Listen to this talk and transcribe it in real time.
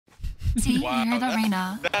See, Wow, you hear that,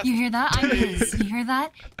 Reina? You hear that? I'm his. You hear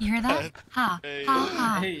that? You hear that? Ha, ha,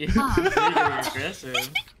 ha, Hey, ha. you're getting aggressive.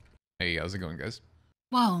 Hey, how's it going, guys?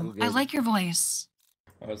 Whoa, I like your voice.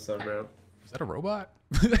 What's up, bro? Is that a robot?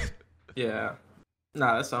 Yeah.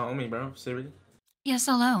 Nah, that's the homie, bro. Siri. Yes,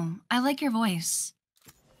 hello. I like your voice.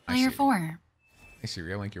 Hi, Player Siri. 4. Hey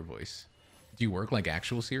Siri, I like your voice. Do you work like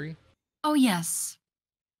actual Siri? Oh, yes.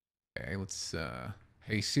 Okay, let's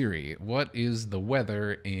hey Siri, what is the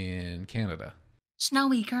weather in Canada?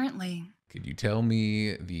 Snowy currently. Could you tell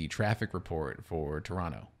me the traffic report for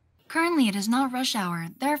Toronto? Currently, it is not rush hour.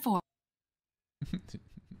 Therefore.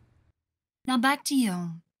 Now back to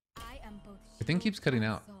you. The thing keeps cutting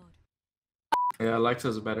out. Yeah,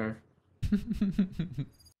 Alexa's better.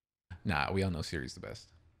 Nah, we all know Siri's the best.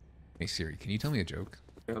 Hey Siri, can you tell me a joke?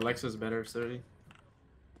 Yeah, Alexa's better, Siri.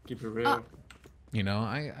 Keep it real. You know,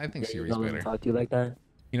 I think Siri's don't better. talk to you like that.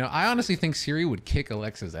 You know, I honestly think Siri would kick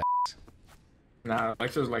Alexa's ass. Nah,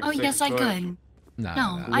 Alexa's like. Oh, yes, I 6'4". could. Nah,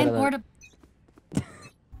 No, nah. I'm bored of.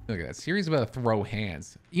 Look at that. Siri's about to throw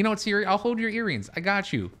hands. You know what, Siri? I'll hold your earrings. I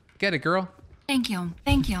got you. Get it, girl. Thank you.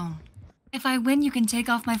 Thank you. If I win, you can take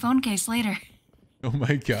off my phone case later. Oh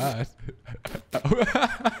my god.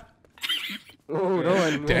 Oh, no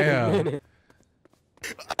one. Damn. Yeah,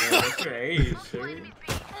 what's your age, Siri?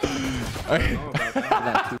 I don't know about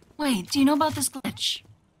that. Wait, do you know about this glitch?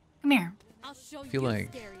 Come here. I feel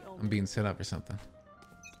like I'm being set up or something.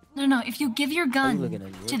 No, if you give your gun looking at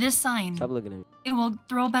you. to this sign, Stop looking at me. it will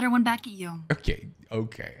throw a better one back at you. Okay.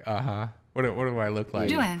 Uh-huh. What do I look like?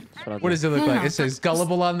 Do it. What does it look No, like? no, It says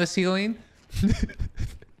gullible on the ceiling?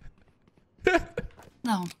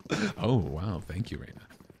 No. Oh, wow. Thank you, Reina.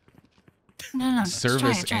 No. Just try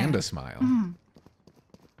Service it, try and it. a smile. Mhm.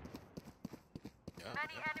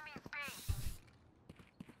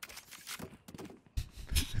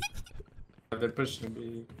 They're pushing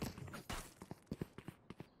B.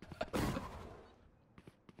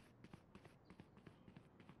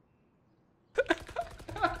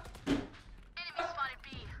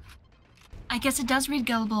 I guess it does read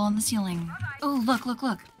gullible on the ceiling. Oh, look.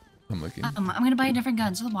 I'm looking. I'm gonna buy a different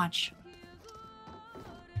gun, so watch.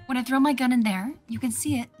 When I throw my gun in there, you can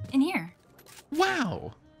see it in here.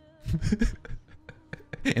 Wow.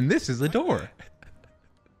 And this is the door.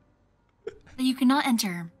 That you cannot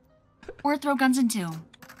enter. Or throw guns into.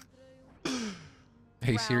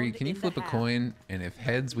 Hey Siri, can you flip a coin? And if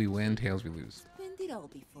heads, we win. Tails, we lose.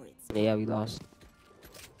 Yeah, we lost.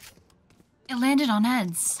 It landed on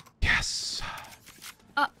heads. Yes.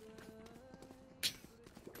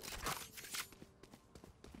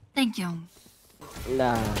 Thank you.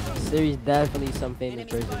 Nah, Siri's definitely some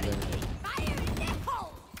famous person, bro.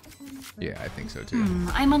 Yeah, I think so too.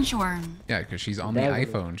 I'm unsure. Yeah, because she's on the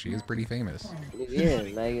Definitely. iPhone. She is pretty famous. Yeah,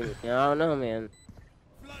 like, I don't know, man.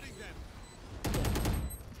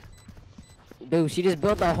 Dude, she just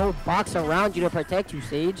built a whole box around you to protect you,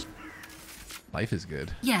 Sage. Life is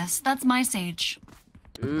good. Yes, that's my sage.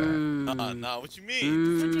 Look at that. Nah, what you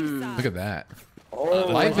mean? Look at that. Oh,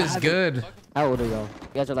 Life is good. How old are y'all? You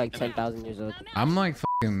guys are like 10,000 years old. I'm like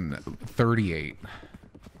fucking 38.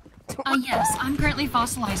 Yes, I'm currently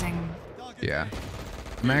fossilizing. Yeah.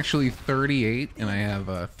 I'm actually 38 and I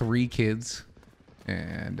have 3 kids.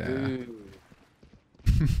 And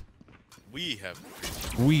We have.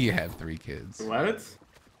 we have 3 kids. What?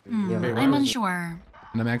 I'm unsure.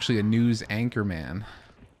 And I'm actually a news anchor man.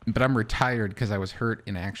 But I'm retired because I was hurt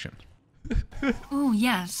in action. Ooh,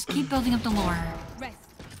 yes. Keep building up the lore. Rest.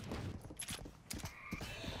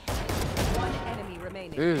 One enemy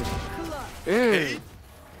remaining. Nice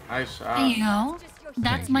There shot. you go.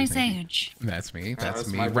 That's Thank you, my thank you. sage. That's me. That's that's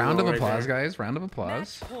me. my Round of girl right applause, there. guys. Round of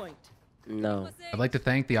applause. Point. No. I'd like to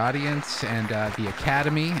thank the audience and the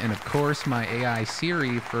Academy, and of course my AI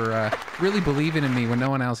Siri for really believing in me when no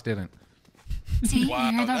one else didn't. See, Wow,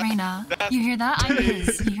 you hear that, Reina? You hear that? I'm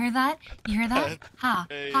his. You hear that? You hear that? Ha,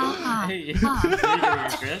 ha, ha, Hey, you're ha.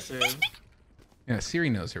 getting aggressive. Yeah, Siri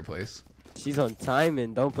knows her place. She's on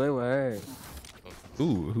timing. Don't play with her.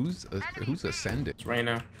 Ooh, who's ascended? It's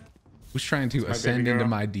Reina. Who's trying to my baby ascend into girl.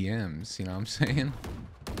 my DMs? You know what I'm saying?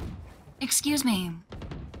 Excuse me.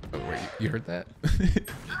 Oh wait, you heard that?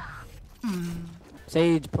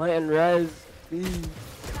 Sage, plant res. Please.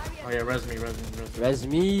 Oh yeah, res me. Res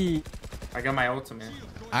me. I got my ultimate.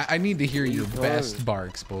 I need to hear your Go best ahead.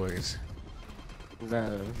 barks, boys.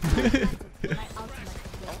 No.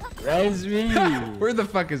 Res me. Where the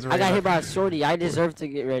fuck is I got Rayna? hit by a shorty. I deserve to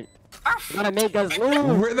get rid. You gotta make us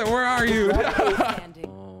lose. Where are you? Standing.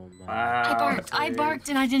 Oh my. Wow. I barked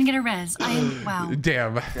and I didn't get a res. Wow.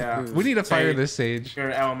 Damn. Yeah. We need to fire Sage. this sage.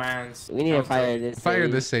 You're L-Mans. We need to fire this. Fire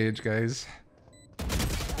Sage. this sage, guys.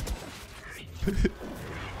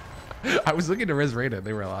 I was looking to res Reyna.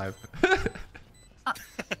 They were alive.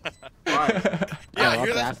 Why? Yeah, hear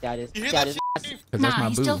okay, that? I got it. You hear Got that it. shit? Because that's Nah, my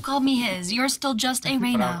he boo. still called me his. You're still just a But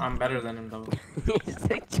Reyna. I'm better than him though.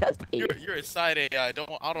 Just eight. You're a side AI. I don't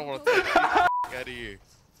want to take you out of here.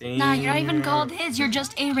 Nah, you're not even called his. You're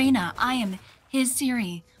just a Reyna. I am his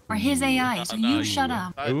Siri or his AI. So you shut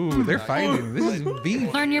up. Ooh, they're fighting. This is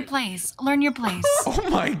beef. Learn your place. Learn your place. Oh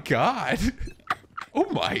my god. Oh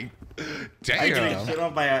my. I get Damn. shit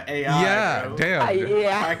on by an AI. Yeah, bro. damn. I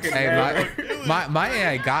Yeah. could Hey, never. my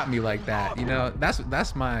AI got me like that. You know,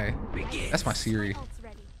 that's my Siri.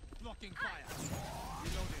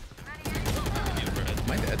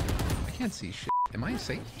 Am I dead? I can't see shit. Am I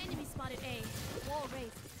safe?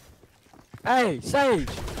 Hey, Sage.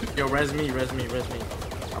 Yo, res me.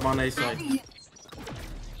 I'm on A side.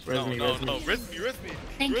 Res me. Risk me.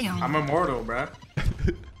 Thank you. I'm immortal, bruh.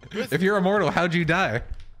 If you're immortal, how'd you die?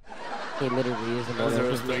 He literally is a Those are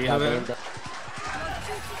mother. three of them.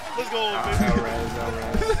 Let's go, I'll baby.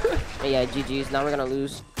 res. Hey, yeah, GG's. Now we're gonna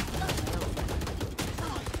lose.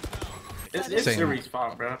 It's Same. Siri's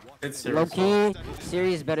fault, bro. It's Siri's Low fault. key,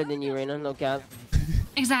 Siri is better than you, Reyna. No cap.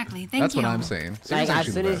 Exactly. Thank That's you. what I'm saying. Like Siri's as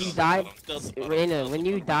actually soon the as you best. died, Reyna, when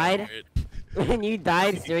you died,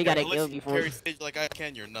 Siri got a kill before. Carry stage like I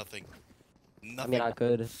can. You're nothing. I mean, I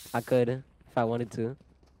could if I wanted to.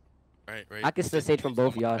 Right. I could still sage from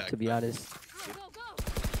both y'all, to be honest.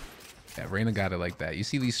 Yeah, Reyna got it like that. You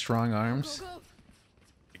see these strong arms?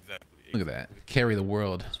 Exactly. Look at that. Carry the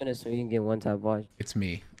world. Just finish so you can get one tap watch. It's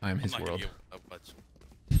me. I'm his I'm not gonna world. give up much.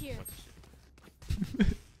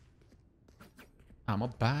 I'ma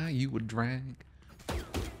buy you a drink.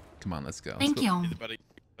 Come on, let's go. Thank you. Either about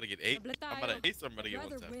to get 8. I'm about to ace or I'm about to get 1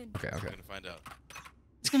 tap. Okay, We're okay. gonna find out.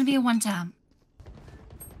 It's gonna be a one tap.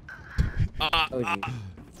 Oh, gee.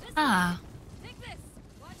 Ah.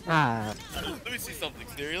 Ah, Let me see something,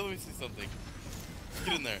 Siri. Let me see something.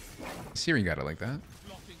 Get in there. Siri got it like that.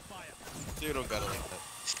 Siri don't got it like that.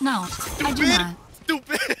 No, I do not.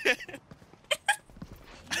 Stupid.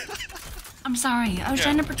 I'm sorry. I was Yeah,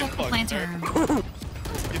 trying to get protect the fucked, planter.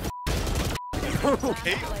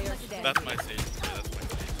 Hey, that's my stage. Yeah, that's my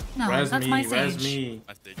stage. No, Res that's me. my Res stage. me.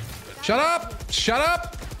 My stage. Shut up! Shut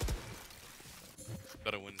up!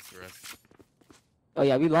 Gotta win this rest. oh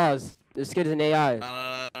yeah, we lost. This kid is an AI.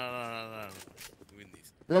 No. Win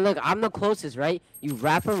these. Look, I'm the closest, right? You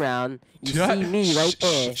wrap around, you Shut- see me right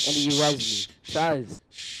there, and shh, then you res me. Trust.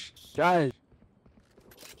 Trust.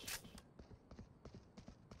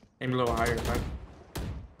 Aim a little higher, right?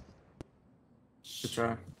 Good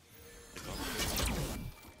try.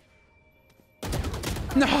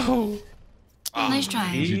 No! Nice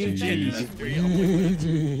try. GG.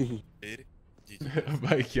 Oh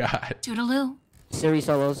my god. Toodaloo. Siri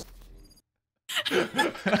solos.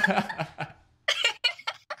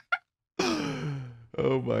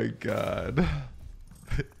 Oh my god.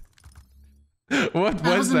 What That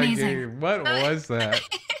was was that amazing. game? What was that?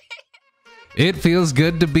 It feels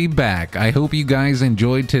good to be back. I hope you guys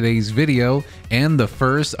enjoyed today's video and the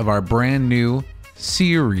first of our brand new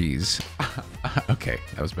series. Okay,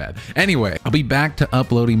 that was bad. Anyway, I'll be back to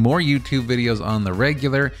uploading more YouTube videos on the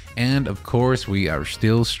regular, and of course, we are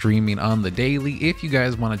still streaming on the daily if you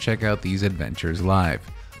guys want to check out these adventures live.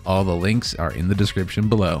 All the links are in the description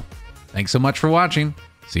below. Thanks so much for watching.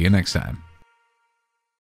 See you next time.